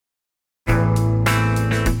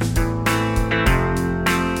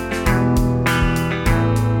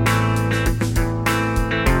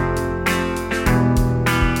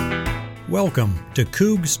Welcome to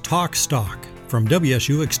Cougs Talk Stock from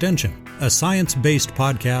WSU Extension, a science-based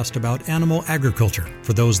podcast about animal agriculture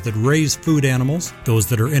for those that raise food animals, those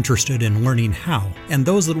that are interested in learning how, and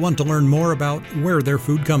those that want to learn more about where their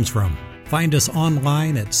food comes from. Find us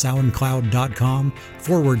online at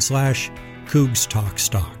soundcloud.com/Cougs Talk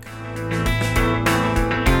Stock.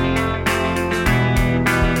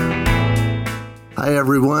 Hi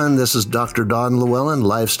everyone, this is Dr. Don Llewellyn,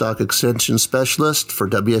 Livestock Extension Specialist for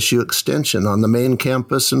WSU Extension on the main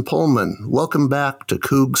campus in Pullman. Welcome back to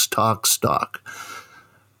Cougs Talk Stock.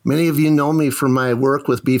 Many of you know me from my work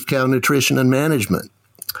with beef cow nutrition and management.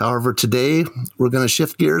 However, today we're going to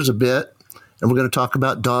shift gears a bit and we're going to talk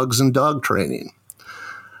about dogs and dog training.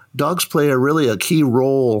 Dogs play a key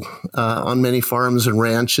role on many farms and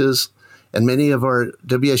ranches, and many of our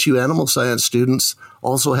WSU animal science students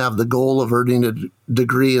also have the goal of earning a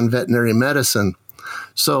degree in veterinary medicine.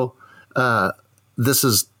 So this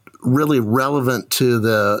is really relevant to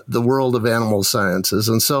the world of animal sciences.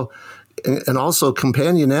 And also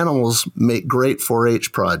companion animals make great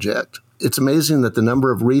 4-H project. It's amazing that the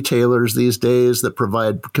number of retailers these days that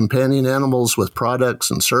provide companion animals with products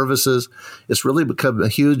and services, it's really become a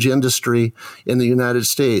huge industry in the United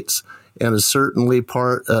States and is certainly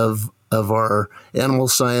part of our animal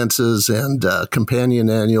sciences and companion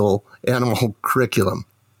animal curriculum.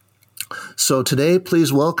 So today,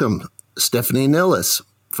 please welcome Stephanie Nilles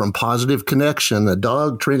from Positive Connection, a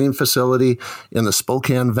dog training facility in the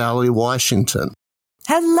Spokane Valley, Washington.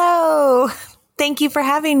 Hello. Thank you for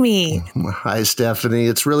having me. Hi, Stephanie.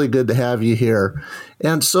 It's really good to have you here.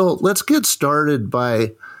 And so let's get started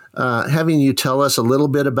by having you tell us a little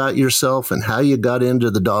bit about yourself and how you got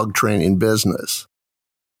into the dog training business.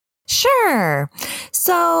 Sure.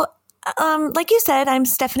 So, like you said, I'm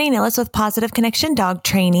Stephanie Nilles with Positive Connection Dog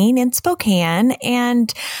Training in Spokane,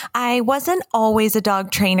 and I wasn't always a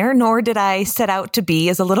dog trainer, nor did I set out to be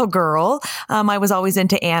as a little girl. I was always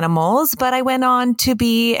into animals, but I went on to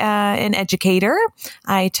be an educator.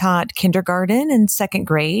 I taught kindergarten and second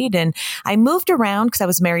grade, and I moved around because I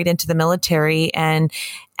was married into the military. And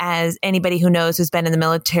as anybody who knows who's been in the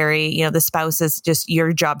military, the spouse is just,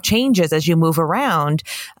 your job changes as you move around.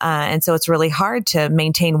 And so it's really hard to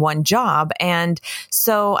maintain one job. And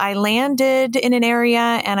so I landed in an area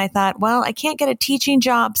and I thought, well, I can't get a teaching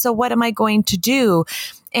job. So what am I going to do?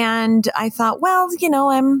 And I thought, well,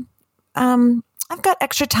 I've got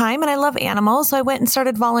extra time and I love animals. So I went and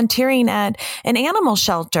started volunteering at an animal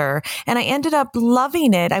shelter and I ended up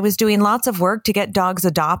loving it. I was doing lots of work to get dogs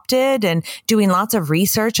adopted and doing lots of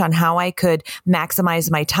research on how I could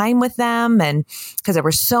maximize my time with them. And because there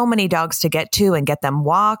were so many dogs to get to and get them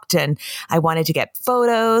walked, and I wanted to get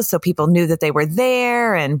photos so people knew that they were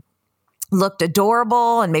there and looked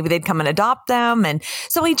adorable and maybe they'd come and adopt them. And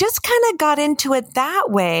so we just kind of got into it that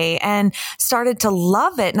way and started to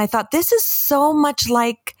love it. And I thought, this is so much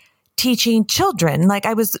like teaching children. Like,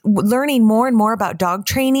 I was learning more and more about dog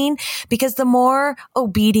training, because the more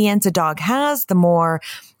obedience a dog has, the more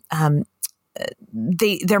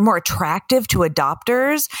they're more attractive to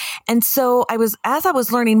adopters. And so as I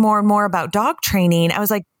was learning more and more about dog training, I was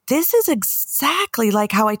like, this is exactly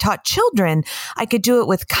like how I taught children. I could do it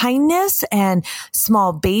with kindness and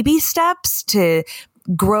small baby steps to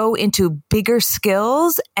grow into bigger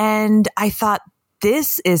skills. And I thought,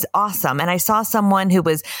 this is awesome. And I saw someone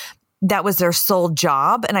that was their sole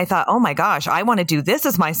job. And I thought, oh my gosh, I want to do this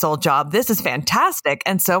as my sole job. This is fantastic.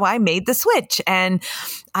 And so I made the switch and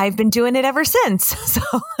I've been doing it ever since. So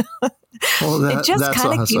it just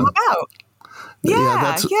kind of awesome. came about.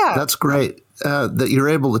 Yeah. That's great. That you're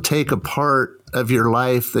able to take a part of your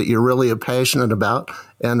life that you're really passionate about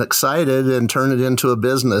and excited and turn it into a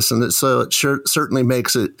business. And it certainly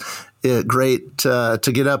makes it great to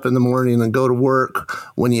get up in the morning and go to work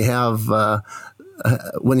when you have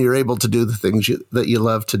when you're able to do the things that you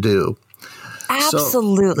love to do.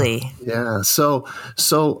 Absolutely. So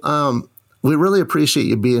we really appreciate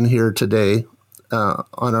you being here today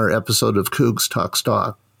on our episode of Cougs Talk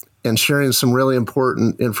Stock, and sharing some really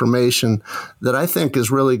important information that I think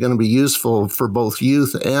is really going to be useful for both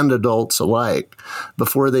youth and adults alike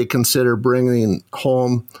before they consider bringing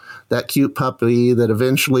home that cute puppy that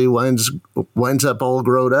eventually winds up all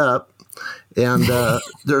grown up. And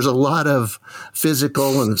there's a lot of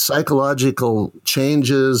physical and psychological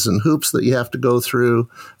changes and hoops that you have to go through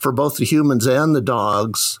for both the humans and the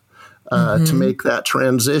dogs to make that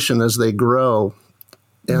transition as they grow.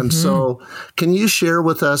 And so can you share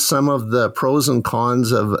with us some of the pros and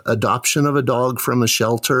cons of adoption of a dog from a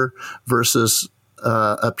shelter versus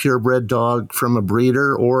a purebred dog from a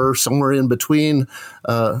breeder, or somewhere in between,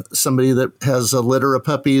 somebody that has a litter of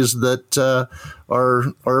puppies that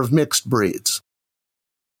are of mixed breeds.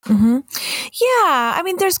 Mm-hmm. Yeah. I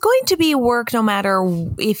mean, there's going to be work no matter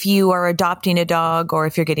if you are adopting a dog or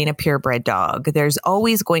if you're getting a purebred dog. There's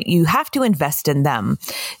always you have to invest in them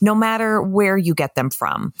no matter where you get them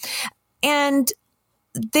from. And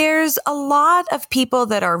there's a lot of people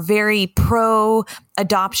that are very pro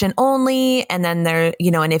adoption only. And then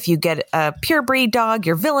and if you get a purebred dog,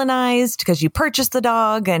 you're villainized because you purchased the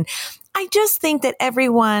dog. And I just think that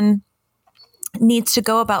everyone needs to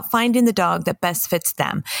go about finding the dog that best fits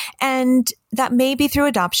them. And that may be through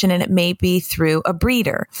adoption and it may be through a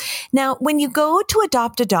breeder. Now, when you go to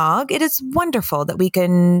adopt a dog, it is wonderful that we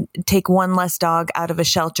can take one less dog out of a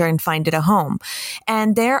shelter and find it a home.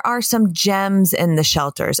 And there are some gems in the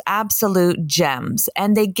shelters, absolute gems.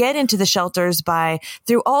 And they get into the shelters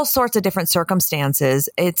through all sorts of different circumstances.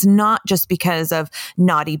 It's not just because of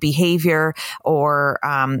naughty behavior or,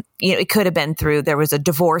 it could have been there was a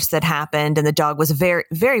divorce that happened and the dog was very,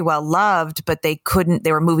 very well loved, but they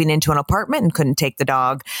were moving into an apartment and couldn't take the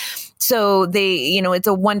dog. So it's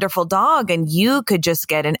a wonderful dog and you could just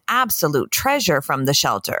get an absolute treasure from the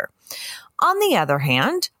shelter. On the other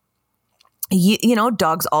hand,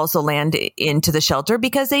 dogs also land into the shelter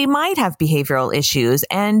because they might have behavioral issues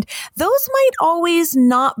and those might always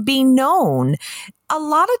not be known. A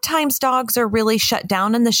lot of times dogs are really shut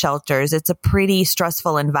down in the shelters. It's a pretty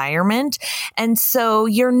stressful environment. And so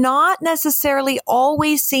you're not necessarily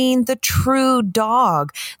always seeing the true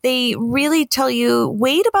dog. They really tell you,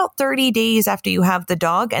 wait about 30 days after you have the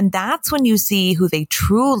dog. And that's when you see who they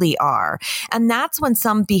truly are. And that's when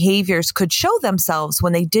some behaviors could show themselves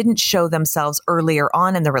when they didn't show themselves earlier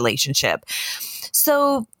on in the relationship.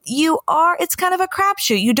 So it's kind of a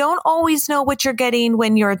crapshoot. You don't always know what you're getting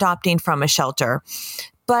when you're adopting from a shelter.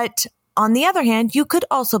 But on the other hand, you could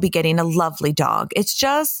also be getting a lovely dog. It's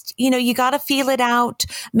just, you got to feel it out.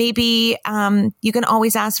 Maybe you can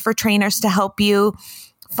always ask for trainers to help you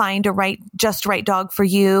find a just right dog for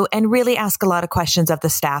you and really ask a lot of questions of the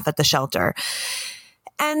staff at the shelter.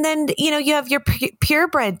 And then, you have your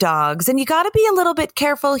purebred dogs and you got to be a little bit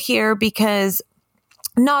careful here because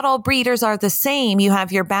not all breeders are the same. You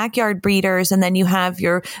have your backyard breeders and then you have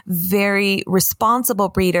your very responsible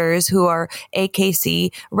breeders who are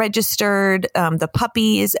AKC registered. The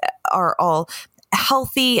puppies are all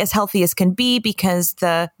healthy as can be because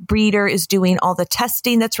the breeder is doing all the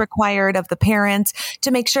testing that's required of the parents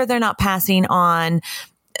to make sure they're not passing on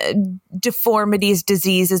deformities,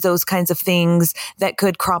 diseases, those kinds of things that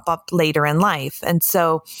could crop up later in life. And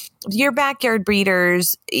so your backyard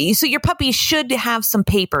breeders, so your puppy should have some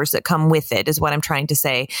papers that come with it is what I'm trying to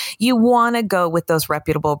say. You want to go with those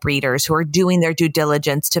reputable breeders who are doing their due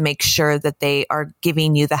diligence to make sure that they are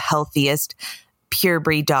giving you the healthiest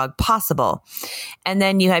purebred dog possible. And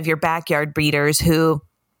then you have your backyard breeders who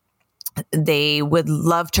they would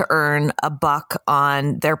love to earn a buck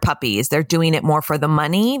on their puppies. They're doing it more for the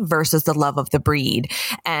money versus the love of the breed.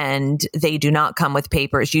 And they do not come with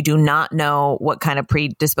papers. You do not know what kind of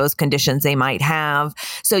predisposed conditions they might have.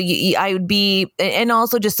 So I would be, and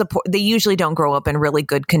also just support, they usually don't grow up in really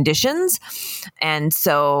good conditions. And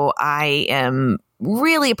so I am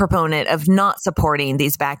really a proponent of not supporting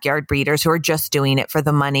these backyard breeders who are just doing it for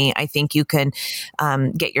the money. I think you can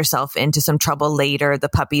get yourself into some trouble later. The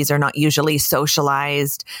puppies are not usually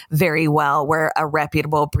socialized very well, where a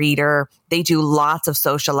reputable breeder, they do lots of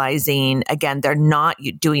socializing. Again, they're not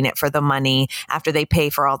doing it for the money. After they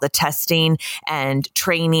pay for all the testing and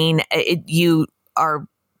training,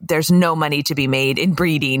 there's no money to be made in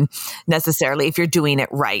breeding necessarily if you're doing it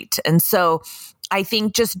right. And so I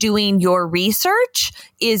think just doing your research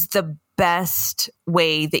is the best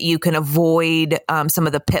way that you can avoid some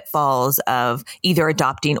of the pitfalls of either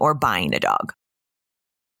adopting or buying a dog.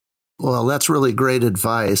 Well, that's really great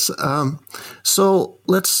advice. So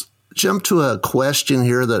let's jump to a question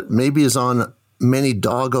here that maybe is on many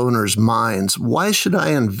dog owners' minds. Why should I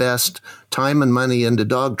invest time and money into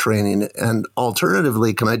dog training? And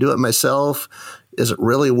alternatively, can I do it myself? Is it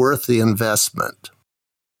really worth the investment?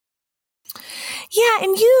 Yeah.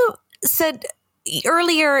 And you said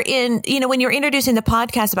earlier when you're introducing the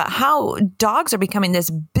podcast about how dogs are becoming this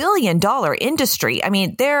 $1 billion industry. I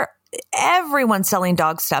mean, they're everyone's selling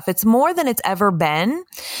dog stuff. It's more than it's ever been.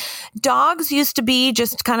 Dogs used to be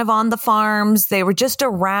just kind of on the farms. They were just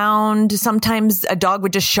around. Sometimes a dog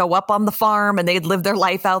would just show up on the farm and they'd live their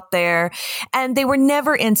life out there. And they were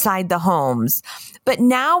never inside the homes. But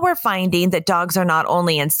now we're finding that dogs are not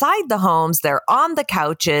only inside the homes, they're on the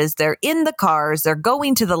couches, they're in the cars, they're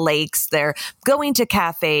going to the lakes, they're going to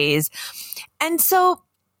cafes. And so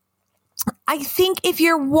I think if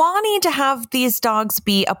you're wanting to have these dogs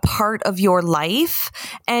be a part of your life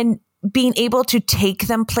and being able to take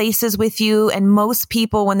them places with you. And most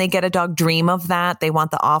people, when they get a dog, dream of that. They want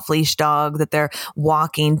the off-leash dog that they're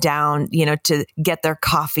walking down, to get their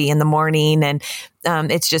coffee in the morning. And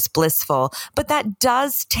it's just blissful. But that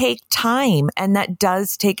does take time, and that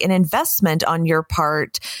does take an investment on your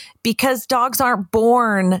part, because dogs aren't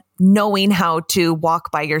born knowing how to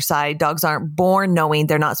walk by your side. Dogs aren't born knowing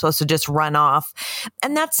they're not supposed to just run off.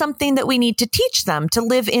 And that's something that we need to teach them, to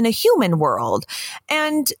live in a human world.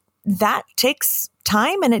 And that takes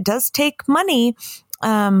time, and it does take money.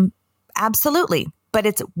 Absolutely. But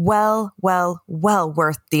it's well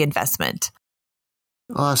worth the investment.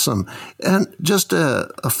 Awesome. And just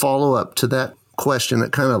a follow-up to that question,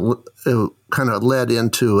 it kind of led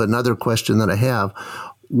into another question that I have.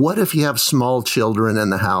 What if you have small children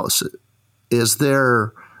in the house? Is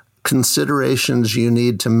there considerations you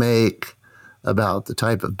need to make about the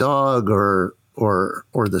type of dog or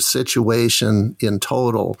the situation in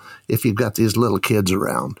total if you've got these little kids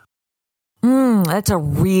around? That's a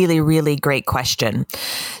really, really great question.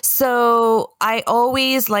 So I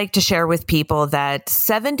always like to share with people that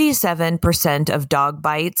 77% of dog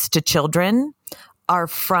bites to children are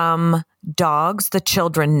from dogs the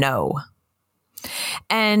children know.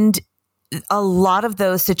 And a lot of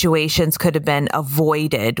those situations could have been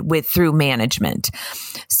avoided through management.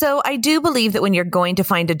 So I do believe that when you're going to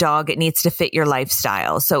find a dog, it needs to fit your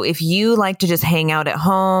lifestyle. So if you like to just hang out at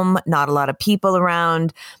home, not a lot of people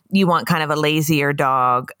around, you want kind of a lazier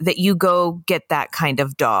dog, that you go get that kind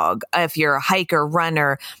of dog. If you're a hiker,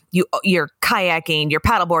 runner, you're kayaking, you're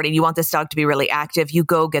paddleboarding, you want this dog to be really active, you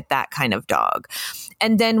go get that kind of dog.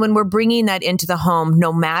 And then when we're bringing that into the home,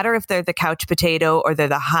 no matter if they're the couch potato or they're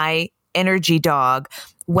the high energy dog,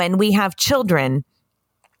 when we have children,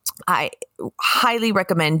 I highly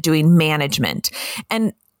recommend doing management.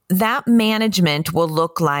 And that management will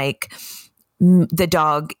look like the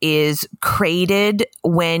dog is crated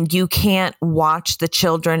when you can't watch the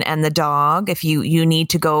children and the dog. If you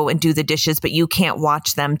need to go and do the dishes, but you can't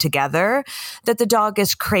watch them together, that the dog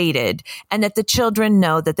is crated, and that the children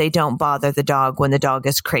know that they don't bother the dog when the dog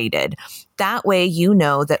is crated. That way, you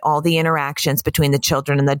know that all the interactions between the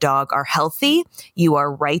children and the dog are healthy. You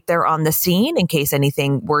are right there on the scene in case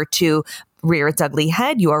anything were to rear its ugly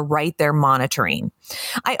head. You are right there monitoring.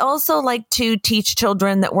 I also like to teach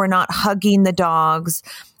children that we're not hugging the dogs.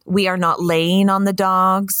 We are not laying on the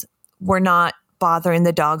dogs. We're not bothering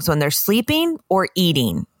the dogs when they're sleeping or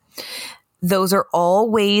eating. Those are all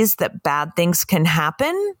ways that bad things can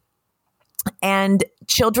happen. And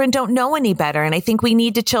children don't know any better. And I think we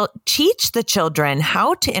need to teach the children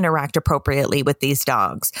how to interact appropriately with these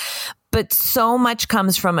dogs. But so much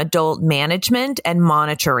comes from adult management and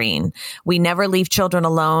monitoring. We never leave children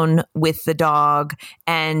alone with the dog,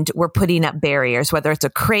 and we're putting up barriers, whether it's a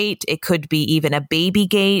crate, it could be even a baby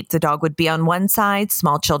gate. The dog would be on one side,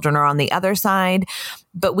 small children are on the other side,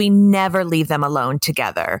 but we never leave them alone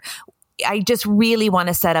together. I just really want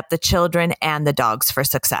to set up the children and the dogs for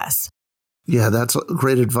success. Yeah, that's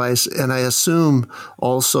great advice. And I assume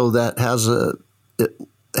also that it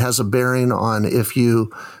has a bearing on if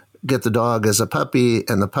you get the dog as a puppy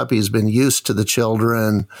and the puppy's been used to the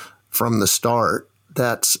children from the start.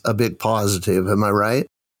 That's a big positive. Am I right?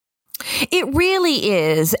 It really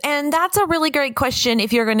is. And that's a really great question.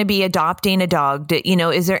 If you're going to be adopting a dog,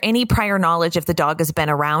 is there any prior knowledge if the dog has been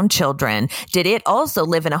around children? Did it also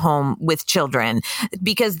live in a home with children?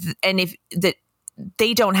 If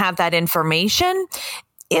they don't have that information,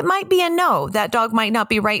 it might be a no. That dog might not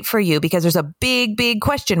be right for you because there's a big, big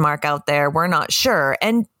question mark out there. We're not sure.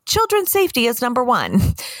 And children's safety is number one.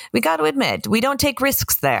 We got to admit, we don't take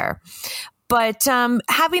risks there. But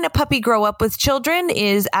having a puppy grow up with children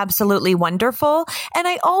is absolutely wonderful. And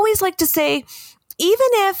I always like to say, even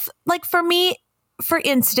if, like for me, for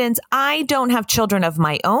instance, I don't have children of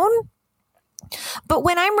my own, But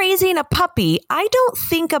when I'm raising a puppy, I don't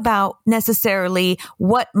think about necessarily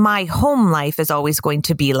what my home life is always going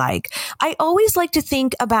to be like. I always like to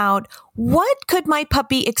think about what could my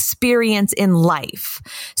puppy experience in life?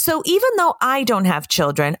 So even though I don't have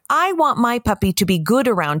children, I want my puppy to be good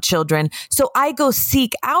around children. So I go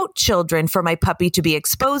seek out children for my puppy to be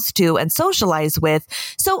exposed to and socialize with.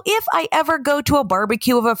 So if I ever go to a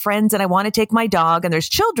barbecue of a friend's and I want to take my dog and there's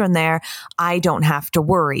children there, I don't have to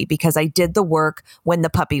worry because I did the work when the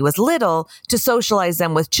puppy was little to socialize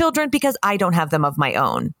them with children because I don't have them of my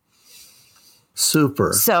own.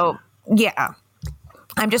 Super. So, yeah.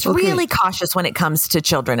 I'm just really cautious when it comes to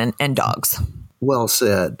children and dogs. Well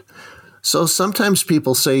said. So sometimes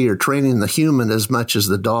people say you're training the human as much as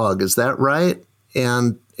the dog. Is that right?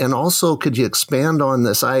 And also, could you expand on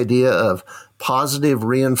this idea of positive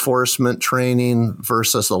reinforcement training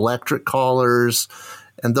versus electric collars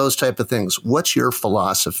and those type of things? What's your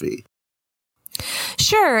philosophy?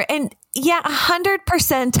 Sure. And yeah,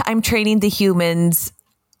 100% I'm training the humans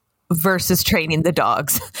versus training the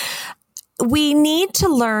dogs. We need to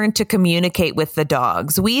learn to communicate with the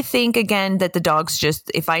dogs. We think, again, that the dogs just,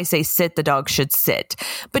 if I say sit, the dog should sit.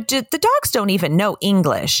 But the dogs don't even know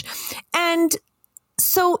English. And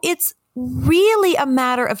so it's really a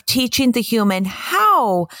matter of teaching the human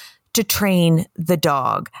how to train the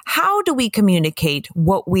dog. How do we communicate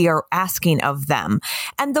what we are asking of them?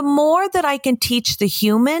 And the more that I can teach the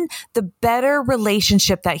human, the better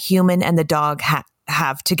relationship that human and the dog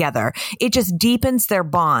have together. It just deepens their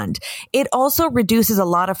bond. It also reduces a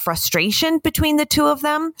lot of frustration between the two of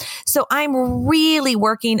them. So I'm really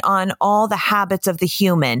working on all the habits of the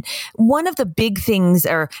human. One of the big things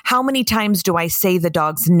are how many times do I say the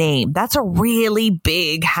dog's name? That's a really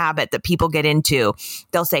big habit that people get into.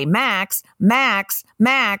 They'll say Max, Max,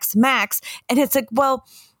 Max, Max. And it's like, well,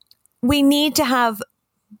 we need to have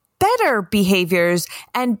better behaviors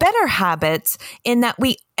and better habits in that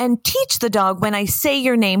and teach the dog when I say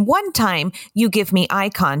your name one time, you give me eye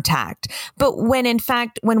contact. But when in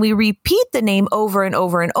fact, when we repeat the name over and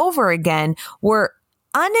over and over again, we're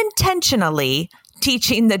unintentionally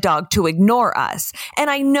teaching the dog to ignore us. And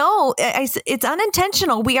I know it's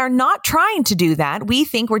unintentional. We are not trying to do that. We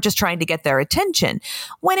think we're just trying to get their attention,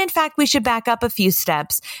 when in fact we should back up a few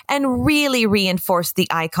steps and really reinforce the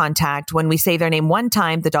eye contact. When we say their name one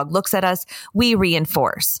time, the dog looks at us, we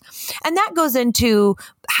reinforce. And that goes into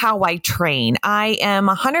how I train. I am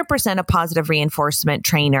 100% a positive reinforcement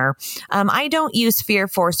trainer. I don't use fear,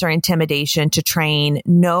 force, or intimidation to train.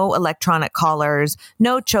 No electronic collars,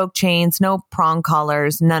 no choke chains, no prong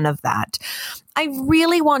collars, none of that. I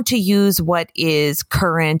really want to use what is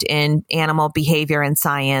current in animal behavior and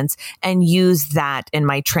science and use that in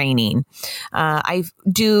my training. I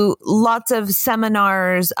do lots of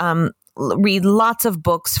seminars, read lots of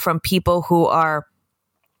books from people who are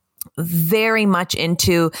very much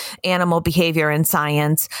into animal behavior and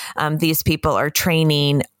science. These people are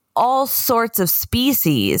training all sorts of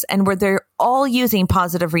species and where they're all using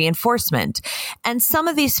positive reinforcement. And some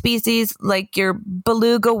of these species, like your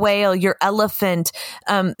beluga whale, your elephant,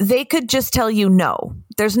 they could just tell you no.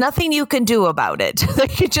 There's nothing you can do about it. They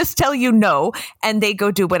could just tell you no, and they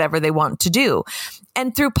go do whatever they want to do.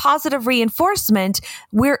 And through positive reinforcement,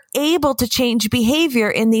 we're able to change behavior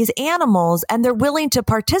in these animals, and they're willing to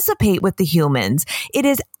participate with the humans. It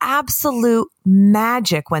is absolute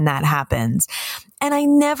magic when that happens. And I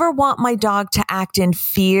never want my dog to act in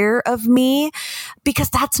fear of me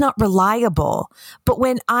because that's not reliable. But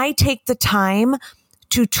when I take the time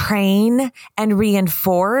to train and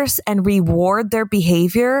reinforce and reward their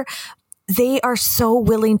behavior, they are so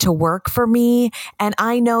willing to work for me. And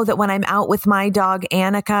I know that when I'm out with my dog,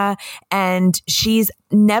 Annika, and she's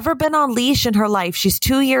never been on leash in her life, she's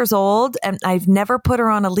 2 years old and I've never put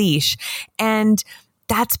her on a leash. And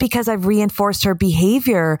that's because I've reinforced her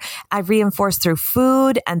behavior. I've reinforced through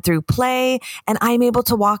food and through play. And I'm able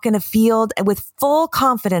to walk in a field and with full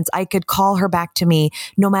confidence, I could call her back to me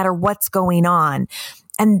no matter what's going on.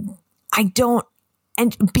 And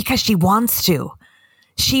because she wants to.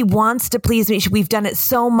 She wants to please me. We've done it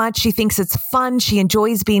so much. She thinks it's fun. She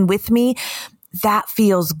enjoys being with me. That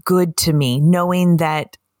feels good to me, knowing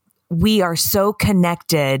that we are so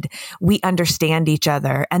connected. We understand each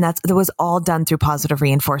other. And that was all done through positive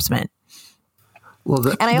reinforcement. Well,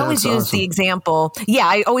 and I always use the example. Yeah,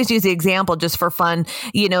 I always use the example just for fun.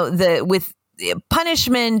 With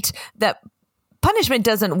punishment, that punishment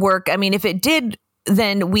doesn't work. I mean, if it did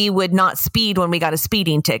then we would not speed when we got a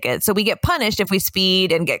speeding ticket. So we get punished if we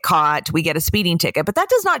speed and get caught, we get a speeding ticket, but that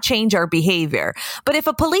does not change our behavior. But if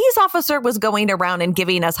a police officer was going around and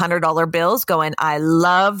giving us $100 bills going, I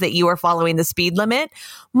love that you are following the speed limit,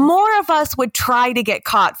 more of us would try to get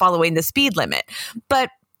caught following the speed limit.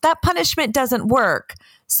 But that punishment doesn't work.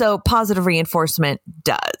 So positive reinforcement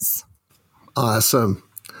does. Awesome.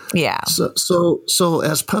 Yeah. So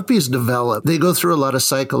as puppies develop, they go through a lot of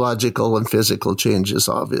psychological and physical changes,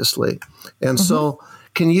 obviously. And so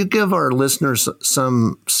can you give our listeners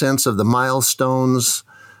some sense of the milestones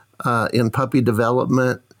in puppy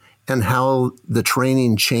development and how the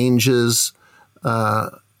training changes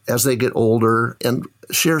as they get older, and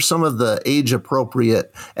share some of the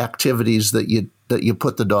age-appropriate activities that you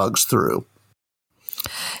put the dogs through?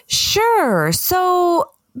 Sure. So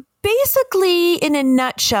basically, in a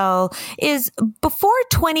nutshell, is before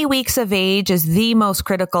 20 weeks of age is the most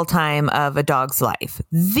critical time of a dog's life.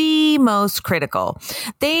 The most critical.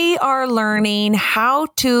 They are learning how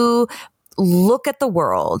to look at the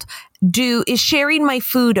world. Is sharing my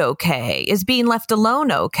food okay? Is being left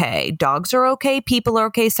alone okay? Dogs are okay. People are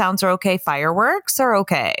okay. Sounds are okay. Fireworks are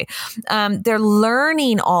okay. They're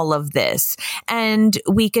learning all of this, and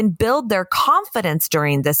we can build their confidence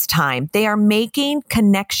during this time. They are making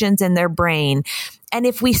connections in their brain. And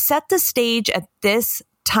if we set the stage at this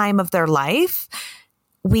time of their life,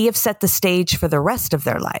 we have set the stage for the rest of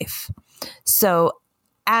their life. So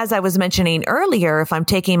as I was mentioning earlier, if I'm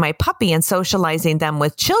taking my puppy and socializing them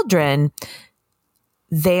with children,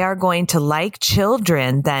 they are going to like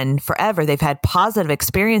children then forever. They've had positive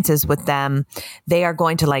experiences with them. They are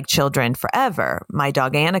going to like children forever. My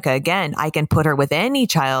dog Annika, again, I can put her with any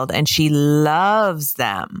child and she loves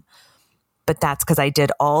them. But that's because I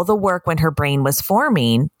did all the work when her brain was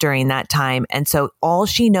forming during that time. And so all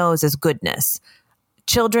she knows is goodness.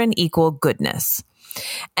 Children equal goodness.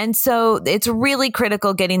 And so it's really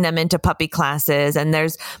critical getting them into puppy classes. And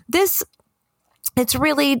it's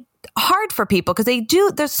really hard for people because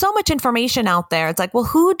there's so much information out there. It's like, well,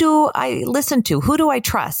 who do I listen to? Who do I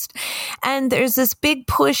trust? And there's this big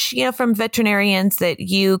push, from veterinarians that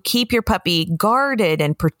you keep your puppy guarded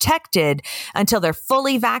and protected until they're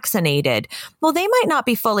fully vaccinated. Well, they might not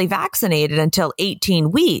be fully vaccinated until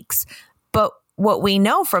 18 weeks, but what we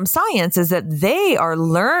know from science is that they are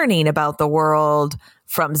learning about the world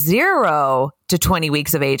from 0 to 20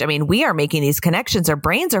 weeks of age. I mean, we are making these connections. Our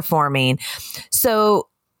brains are forming. So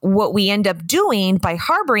what we end up doing by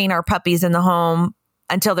harboring our puppies in the home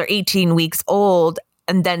until they're 18 weeks old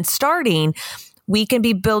and then starting, we can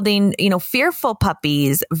be building, fearful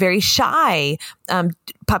puppies, very shy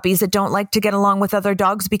puppies that don't like to get along with other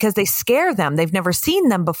dogs because they scare them. They've never seen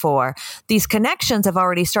them before. These connections have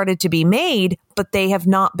already started to be made, but they have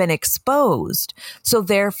not been exposed. So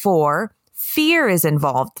therefore, fear is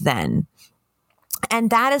involved then. And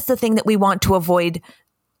that is the thing that we want to avoid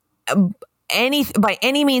by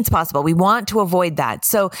any means possible. We want to avoid that.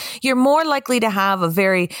 So you're more likely to have a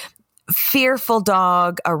very fearful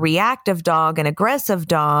dog, a reactive dog, an aggressive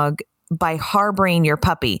dog by harboring your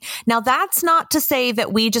puppy. Now, that's not to say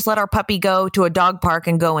that we just let our puppy go to a dog park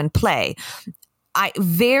and go and play. I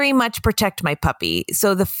very much protect my puppy.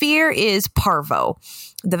 So the fear is parvo.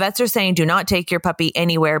 The vets are saying, do not take your puppy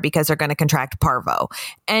anywhere because they're going to contract parvo.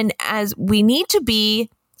 And as we need to be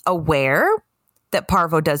aware that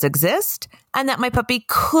parvo does exist and that my puppy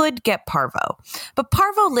could get parvo. But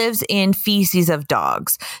parvo lives in feces of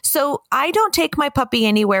dogs. So I don't take my puppy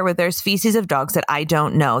anywhere where there's feces of dogs that I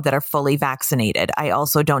don't know that are fully vaccinated. I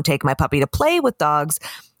also don't take my puppy to play with dogs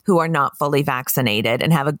who are not fully vaccinated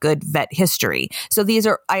and have a good vet history. So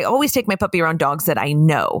I always take my puppy around dogs that I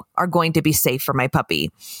know are going to be safe for my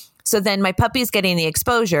puppy. So then my puppy is getting the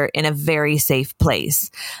exposure in a very safe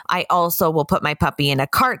place. I also will put my puppy in a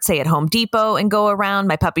cart, say at Home Depot, and go around.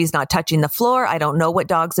 My puppy's not touching the floor. I don't know what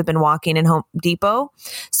dogs have been walking in Home Depot.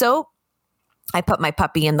 So I put my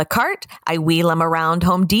puppy in the cart. I wheel him around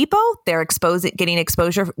Home Depot. They're getting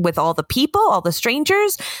exposure with all the people, all the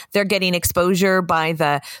strangers. They're getting exposure by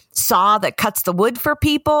the saw that cuts the wood for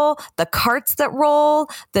people, the carts that roll,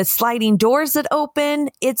 the sliding doors that open.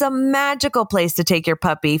 It's a magical place to take your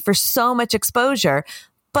puppy for so much exposure.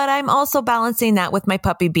 But I'm also balancing that with my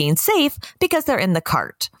puppy being safe because they're in the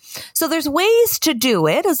cart. So there's ways to do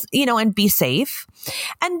it, and be safe.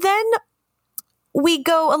 And then we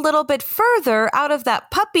go a little bit further out of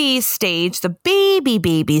that puppy stage, the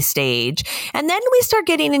baby stage, and then we start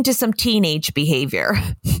getting into some teenage behavior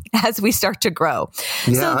as we start to grow.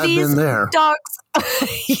 Yeah, so I've been there. Dogs,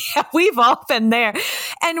 yeah, we've all been there.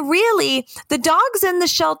 And really, the dogs in the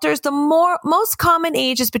shelters, the most common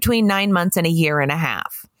age is between 9 months and a year and a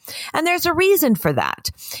half. And there's a reason for that,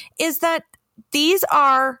 is that these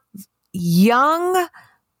are young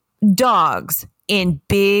dogs in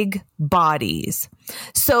big bodies.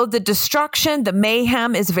 So the destruction, the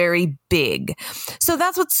mayhem is very big. So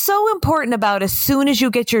that's what's so important about as soon as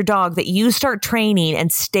you get your dog, that you start training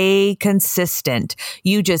and stay consistent.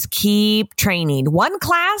 You just keep training. One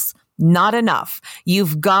class, not enough.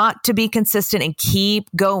 You've got to be consistent and keep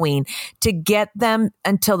going to get them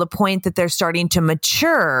until the point that they're starting to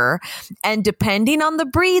mature. And depending on the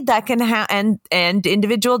breed, that can and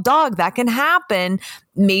individual dog, that can happen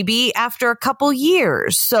maybe after a couple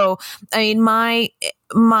years. So, I mean,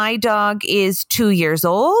 my dog is 2 years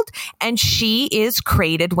old and she is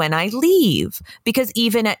crated when I leave, because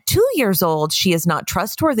even at 2 years old, she is not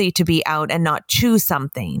trustworthy to be out and not chew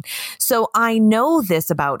something. So I know this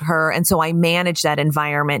about her. And so I manage that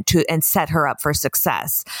environment and set her up for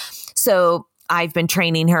success. So I've been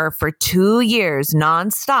training her for 2 years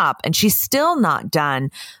nonstop and she's still not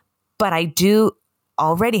done, but I do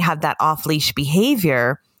already have that off-leash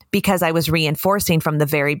behavior because I was reinforcing from the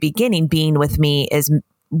very beginning, being with me is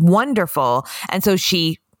wonderful. And so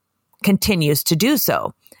she continues to do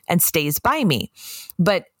so and stays by me.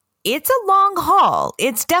 But it's a long haul.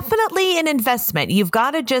 It's definitely an investment. You've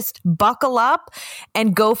got to just buckle up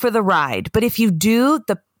and go for the ride. But if you do,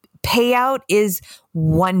 the payout is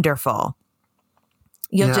wonderful.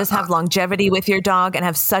 You'll just have longevity with your dog and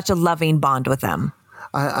have such a loving bond with them.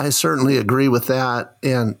 I certainly agree with that.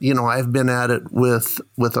 And, you know, I've been at it with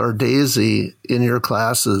our Daisy in your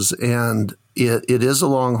classes, and it is a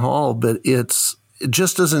long haul, but it's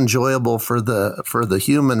just as enjoyable for the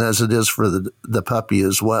human as it is for the puppy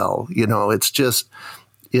as well. You know, it's just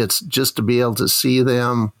to be able to see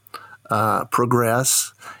them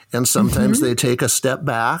progress. And sometimes they take a step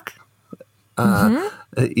back.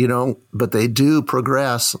 You know, but they do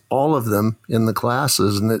progress, all of them in the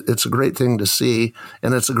classes. And it's a great thing to see.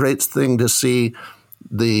 And it's a great thing to see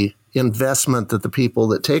the investment that the people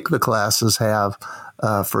that take the classes have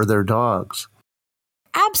for their dogs.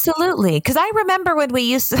 Absolutely. Because I remember when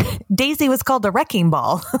Daisy was called a wrecking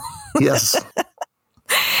ball. Yes.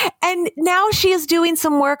 And now she is doing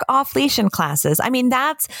some work off leash in classes. I mean,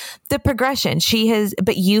 that's the progression.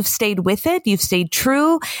 But you've stayed with it. You've stayed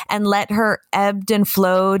true and let her ebbed and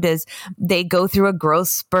flowed as they go through a growth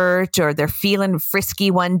spurt or they're feeling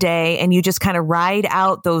frisky one day, and you just kind of ride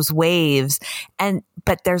out those waves.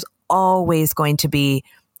 But there's always going to be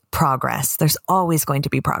progress. There's always going to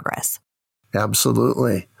be progress.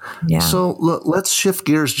 Absolutely. Yeah. So let's shift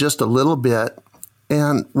gears just a little bit.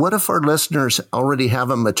 And what if our listeners already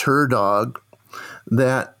have a mature dog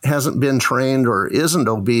that hasn't been trained or isn't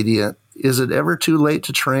obedient? Is it ever too late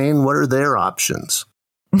to train? What are their options?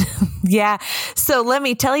 Yeah. So let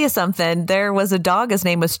me tell you something. There was a dog, his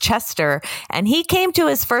name was Chester, and he came to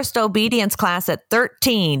his first obedience class at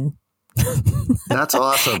 13. That's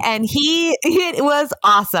awesome. And it was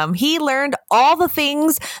awesome. He learned all the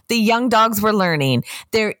things the young dogs were learning.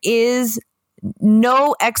 There is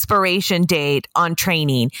no expiration date on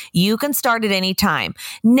training. You can start at any time.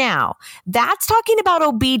 Now, that's talking about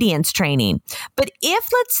obedience training. But if,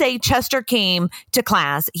 let's say, Chester came to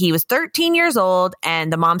class, he was 13 years old,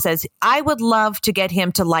 and the mom says, I would love to get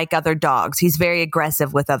him to like other dogs. He's very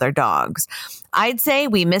aggressive with other dogs. I'd say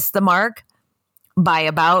we missed the mark by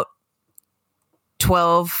about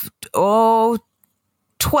 12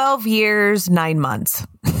 years, 9 months.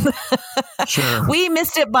 Sure. We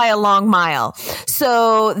missed it by a long mile.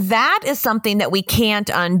 So that is something that we can't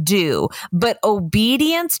undo. But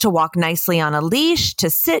obedience, to walk nicely on a leash, to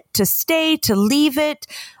sit, to stay, to leave it,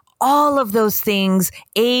 all of those things,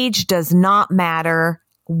 age does not matter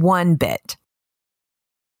one bit.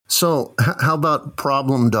 So how about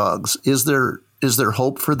problem dogs? Is there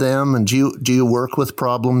hope for them? And do you work with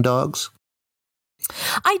problem dogs?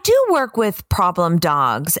 I do work with problem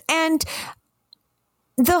dogs, and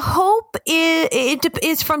the hope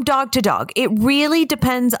is from dog to dog. It really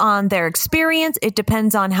depends on their experience. It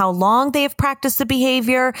depends on how long they have practiced the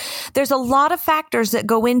behavior. There's a lot of factors that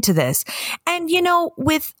go into this. And, you know,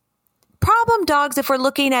 with problem dogs, if we're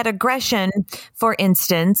looking at aggression, for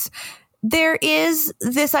instance, there is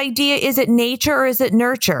this idea, is it nature or is it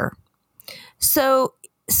nurture? So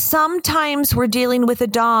sometimes we're dealing with a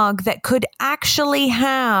dog that could actually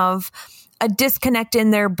have a disconnect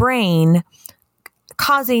in their brain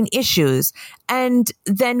causing issues. And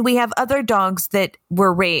then we have other dogs that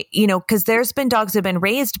were raised, you know, because there's been dogs that have been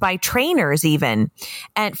raised by trainers even,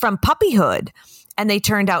 and from puppyhood. And they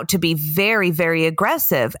turned out to be very, very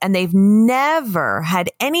aggressive, and they've never had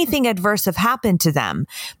anything adverse have happened to them.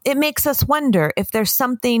 It makes us wonder if there's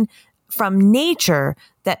something from nature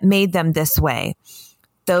that made them this way.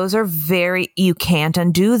 Those are you can't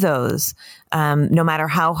undo those, no matter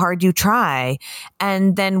how hard you try.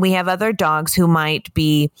 And then we have other dogs who might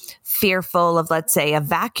be fearful of, let's say, a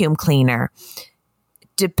vacuum cleaner.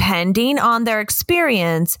 Depending on their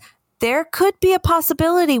experience, there could be a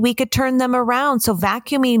possibility we could turn them around. So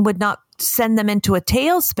vacuuming would not send them into a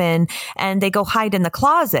tailspin and they go hide in the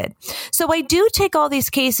closet. So I do take all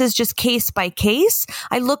these cases just case by case.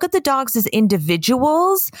 I look at the dogs as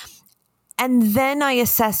individuals, and then I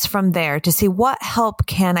assess from there to see what help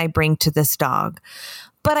can I bring to this dog.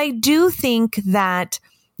 But I do think that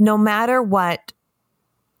no matter what,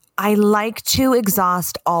 I like to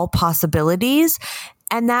exhaust all possibilities.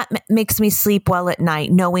 And that makes me sleep well at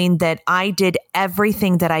night, knowing that I did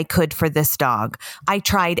everything that I could for this dog. I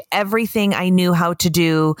tried everything I knew how to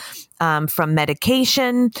do, from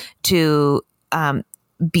medication to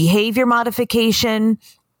behavior modification,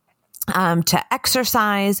 to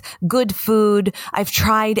exercise, good food. I've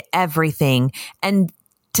tried everything, and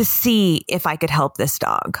to see if I could help this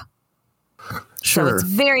dog. Sure. So it's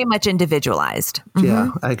very much individualized.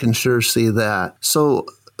 Yeah, I can sure see that. So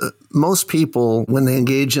most people, when they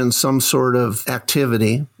engage in some sort of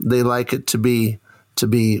activity, they like it to be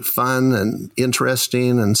fun and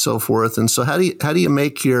interesting and so forth. And so how do you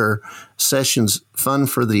make your sessions fun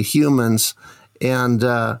for the humans, and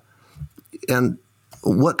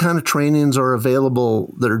what kind of trainings are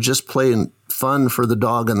available that are just plain fun for the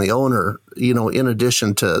dog and the owner, in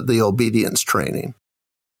addition to the obedience training?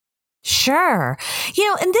 Sure.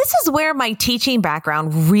 And this is where my teaching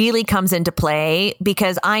background really comes into play,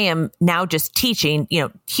 because I am now just teaching,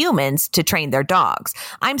 humans to train their dogs.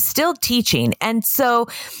 I'm still teaching. And so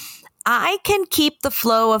I can keep the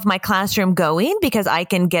flow of my classroom going because I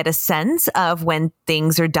can get a sense of when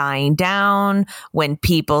things are dying down, when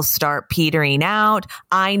people start petering out.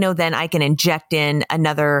 I know then I can inject in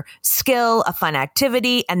another skill, a fun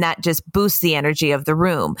activity, and that just boosts the energy of the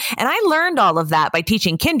room. And I learned all of that by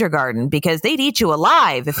teaching kindergarten, because they'd eat you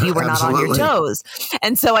alive if you were not on your toes.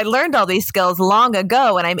 And so I learned all these skills long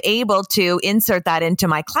ago, and I'm able to insert that into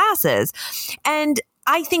my classes. And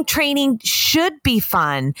I think training should be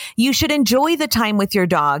fun. You should enjoy the time with your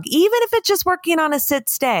dog, even if it's just working on a sit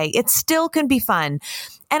stay. It still can be fun.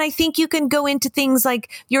 And I think you can go into things like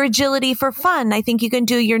your agility for fun. I think you can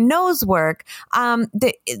do your nose work.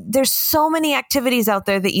 There's so many activities out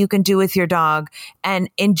there that you can do with your dog and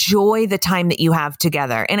enjoy the time that you have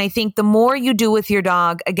together. And I think the more you do with your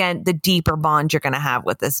dog, again, the deeper bond you're going to have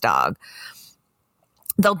with this dog.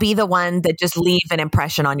 They'll be the one that just leave an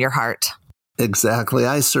impression on your heart. Exactly.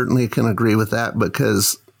 I certainly can agree with that,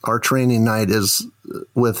 because our training night is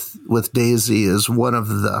with Daisy is one of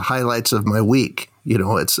the highlights of my week.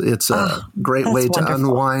 It's a great way to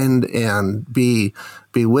unwind and be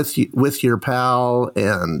with your pal,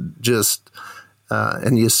 and just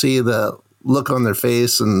and you see the look on their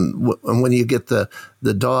face, and when you get the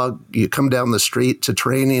dog, you come down the street to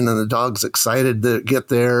training, and the dog's excited to get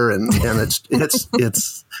there, and it's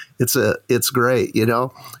great,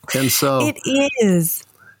 and so it is.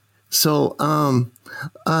 So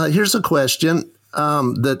here's a question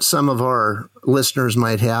that some of our listeners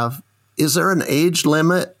might have: is there an age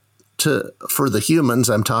limit for the humans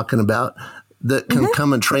I'm talking about that can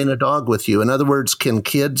come and train a dog with you? In other words, can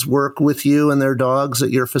kids work with you and their dogs at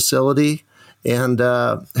your facility? And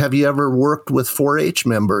have you ever worked with 4-H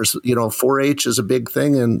members? 4-H is a big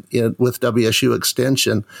thing with WSU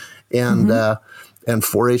Extension, and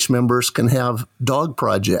 4-H members can have dog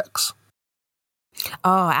projects.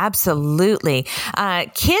 Oh, absolutely.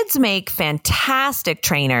 Kids make fantastic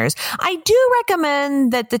trainers. I do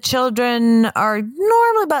recommend that the children are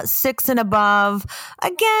normally about 6 and above.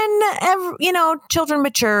 Again, children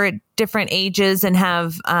mature at different ages and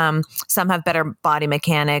have some have better body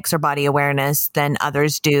mechanics or body awareness than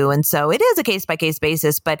others do. And so it is a case-by-case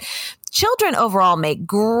basis, but children overall make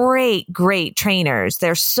great trainers.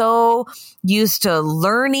 They're so used to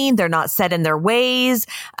learning. They're not set in their ways.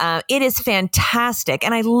 It is fantastic.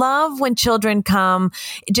 And I love when children come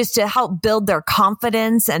just to help build their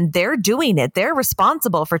confidence, and they're doing it. They're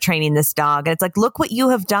responsible for training this dog. And it's like, look what you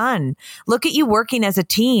have done. Look at you working as a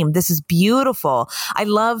team. This is beautiful. I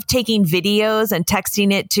love taking videos and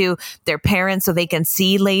texting it to their parents so they can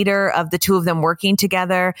see later of the two of them working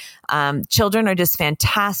together. Children are just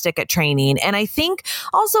fantastic at training. And I think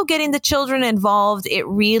also getting the children involved, it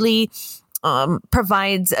really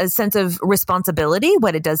provides a sense of responsibility,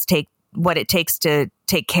 what it takes to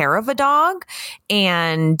take care of a dog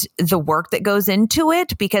and the work that goes into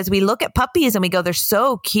it. Because we look at puppies and we go, they're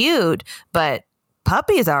so cute, but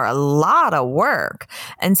puppies are a lot of work.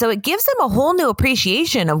 And so it gives them a whole new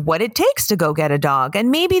appreciation of what it takes to go get a dog. And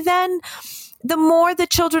maybe then the more the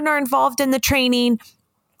children are involved in the training,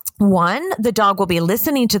 one, the dog will be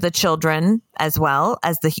listening to the children as well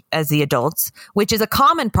as the adults, which is a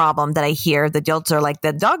common problem that I hear. The adults are like,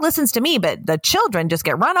 the dog listens to me, but the children just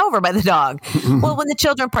get run over by the dog. Well, when the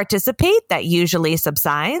children participate, that usually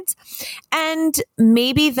subsides. And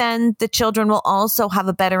maybe then the children will also have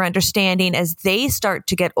a better understanding as they start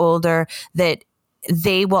to get older, that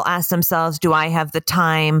they will ask themselves, do I have the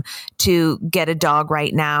time to get a dog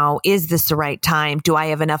right now? Is this the right time? Do I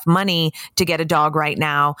have enough money to get a dog right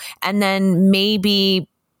now? And then maybe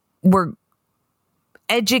we're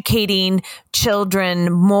educating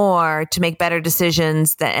children more to make better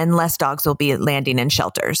decisions, and less dogs will be landing in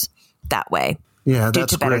shelters that way. Yeah, due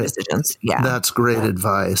that's to better great. decisions. Yeah, that's great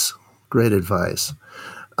advice. Great advice.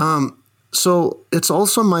 So it's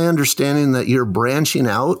also my understanding that you're branching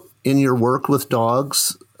out in your work with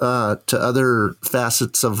dogs to other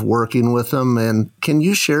facets of working with them. And can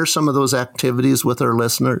you share some of those activities with our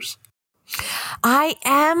listeners? I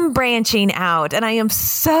am branching out, and I am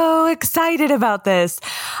so excited about this.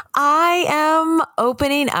 I am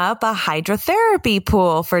opening up a hydrotherapy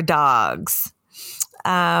pool for dogs.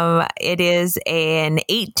 It is an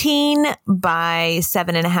 18 by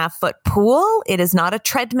 7.5 foot pool. It is not a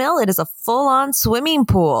treadmill. It is a full on swimming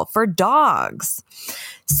pool for dogs.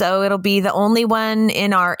 So it'll be the only one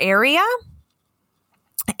in our area.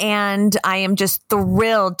 And I am just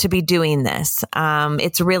thrilled to be doing this.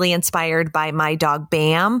 It's really inspired by my dog,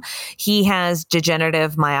 Bam. He has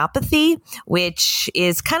degenerative myopathy, which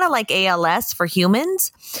is kind of like ALS for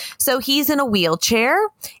humans. So he's in a wheelchair,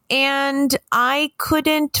 and I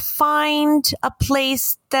couldn't find a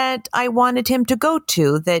place that I wanted him to go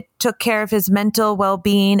to that took care of his mental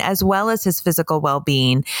well-being as well as his physical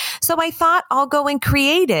well-being. So I thought I'll go and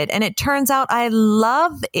create it. And it turns out I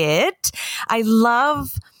love it. I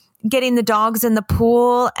love getting the dogs in the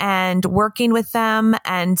pool and working with them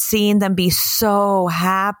and seeing them be so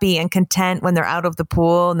happy and content when they're out of the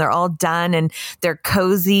pool and they're all done and they're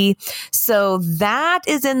cozy. So that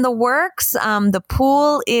is in the works. The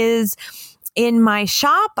pool is in my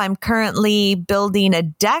shop. I'm currently building a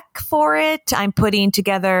deck for it. I'm putting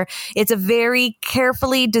together, it's a very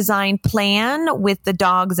carefully designed plan with the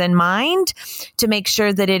dogs in mind to make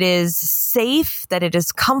sure that it is safe, that it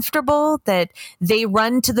is comfortable, that they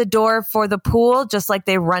run to the door for the pool just like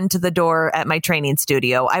they run to the door at my training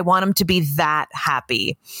studio. I want them to be that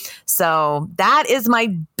happy. So that is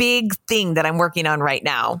my big thing that I'm working on right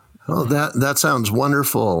now. Oh, that sounds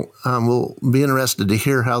wonderful. We'll be interested to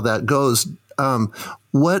hear how that goes.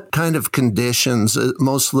 What kind of conditions,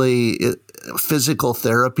 mostly physical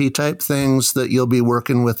therapy type things, that you'll be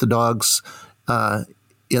working with the dogs with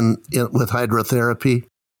hydrotherapy?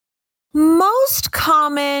 Most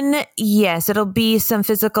common, yes, it'll be some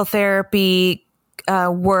physical therapy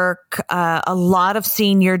work, a lot of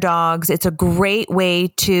senior dogs. It's a great way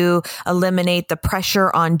to eliminate the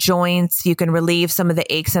pressure on joints. You can relieve some of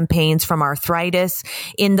the aches and pains from arthritis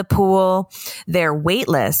in the pool. They're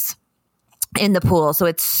weightless in the pool, so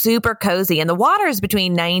it's super cozy. And the water is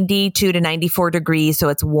between 92 to 94 degrees, so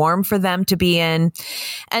it's warm for them to be in.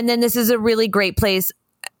 And then this is a really great place,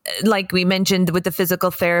 like we mentioned with the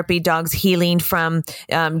physical therapy, dogs healing from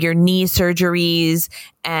your knee surgeries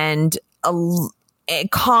and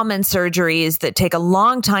common surgeries that take a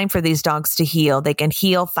long time for these dogs to heal. They can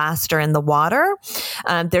heal faster in the water.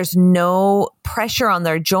 There's no pressure on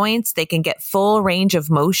their joints. They can get full range of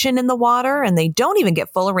motion in the water, and they don't even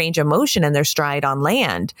get full range of motion in their stride on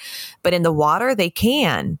land. But in the water, they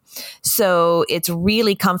can. So it's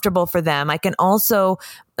really comfortable for them. I can also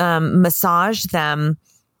massage them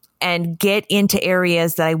and get into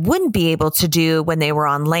areas that I wouldn't be able to do when they were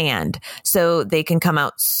on land. So they can come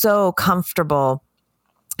out so comfortable.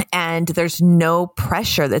 And there's no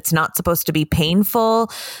pressure. That's not supposed to be painful.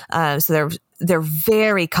 So they're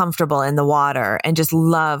very comfortable in the water and just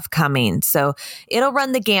love coming. So it'll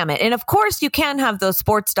run the gamut. And of course, you can have those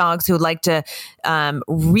sports dogs who like to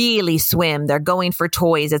really swim. They're going for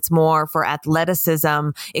toys. It's more for athleticism.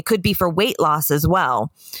 It could be for weight loss as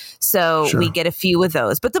well. So Sure. We get a few of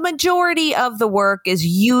those. But the majority of the work is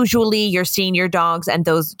usually your senior dogs and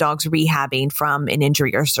those dogs rehabbing from an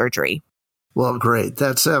injury or surgery. Well, great.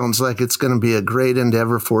 That sounds like it's going to be a great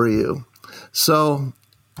endeavor for you. So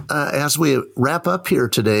as we wrap up here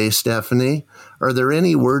today, Stephanie, are there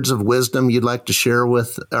any words of wisdom you'd like to share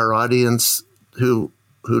with our audience who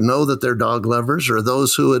know that they're dog lovers, or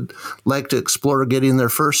those who would like to explore getting their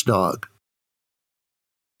first dog?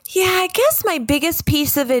 Yeah, I guess my biggest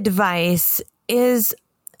piece of advice is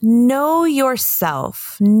know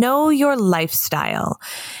yourself, know your lifestyle,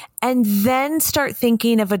 and then start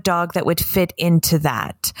thinking of a dog that would fit into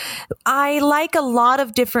that. I like a lot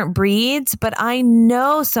of different breeds, but I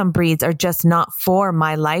know some breeds are just not for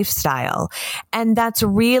my lifestyle. And that's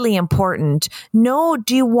really important. No,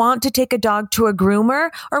 do you want to take a dog to a groomer,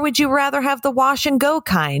 or would you rather have the wash and go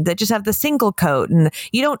kind that just have the single coat and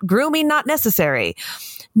you don't grooming not necessary?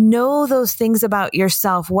 Know those things about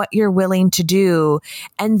yourself, what you're willing to do,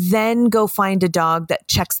 and then go find a dog that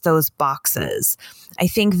checks those boxes. I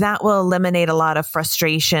think that will eliminate a lot of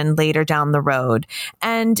frustration later down the road.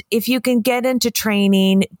 And if you can get into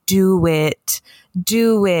training, do it.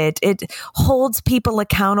 Do it. It holds people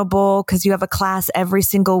accountable because you have a class every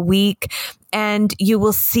single week and you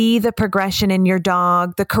will see the progression in your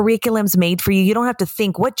dog. The curriculum's made for you. You don't have to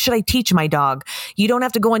think, what should I teach my dog? You don't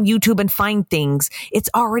have to go on YouTube and find things. It's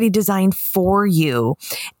already designed for you.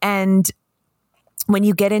 And when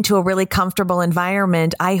you get into a really comfortable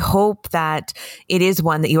environment, I hope that it is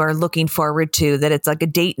one that you are looking forward to, that it's like a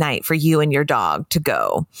date night for you and your dog to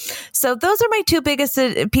go. So those are my two biggest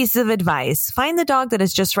pieces of advice. Find the dog that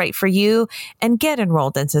is just right for you and get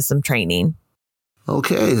enrolled into some training.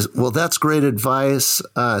 Okay, well, that's great advice.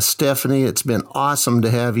 Stephanie, it's been awesome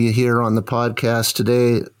to have you here on the podcast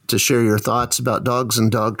today to share your thoughts about dogs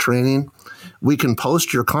and dog training. We can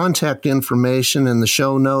post your contact information in the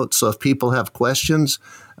show notes, so if people have questions,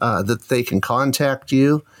 that they can contact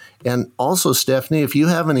you. And also, Stephanie, if you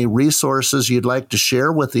have any resources you'd like to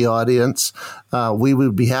share with the audience, we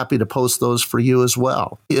would be happy to post those for you as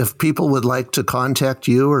well. If people would like to contact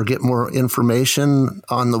you or get more information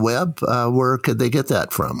on the web, where could they get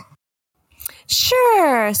that from?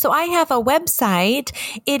 Sure. So I have a website.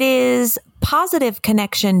 It is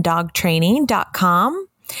positiveconnectiondogtraining.com.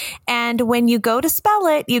 And when you go to spell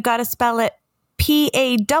it, you got to spell it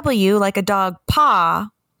PAW, like a dog paw,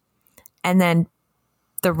 and then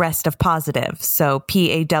the rest of positive. So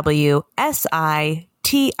PAWSITIVE,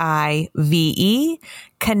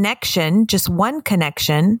 connection, just one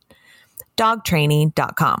connection,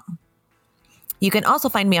 dogtraining.com. You can also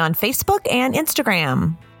find me on Facebook and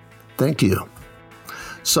Instagram. Thank you.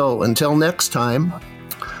 So until next time,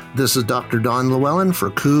 this is Dr. Don Llewellyn for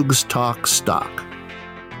Cougs Talk Stock.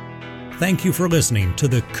 Thank you for listening to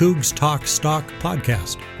the Cougs Talk Stock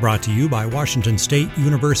podcast, brought to you by Washington State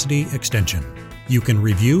University Extension. You can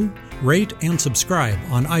review, rate, and subscribe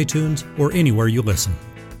on iTunes or anywhere you listen.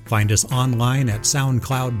 Find us online at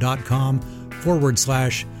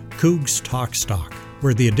soundcloud.com/Cougs Talk Stock,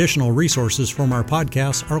 where the additional resources from our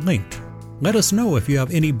podcasts are linked. Let us know if you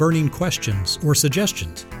have any burning questions or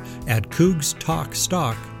suggestions at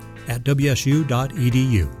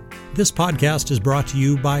cougstalkstock@wsu.edu. This podcast is brought to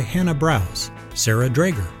you by Hannah Browse, Sarah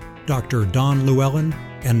Drager, Dr. Don Llewellyn,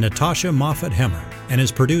 and Natasha Moffat-Hemmer, and is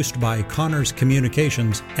produced by Connors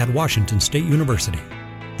Communications at Washington State University.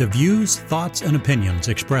 The views, thoughts, and opinions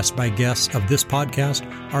expressed by guests of this podcast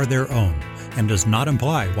are their own and does not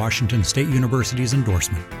imply Washington State University's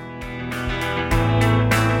endorsement.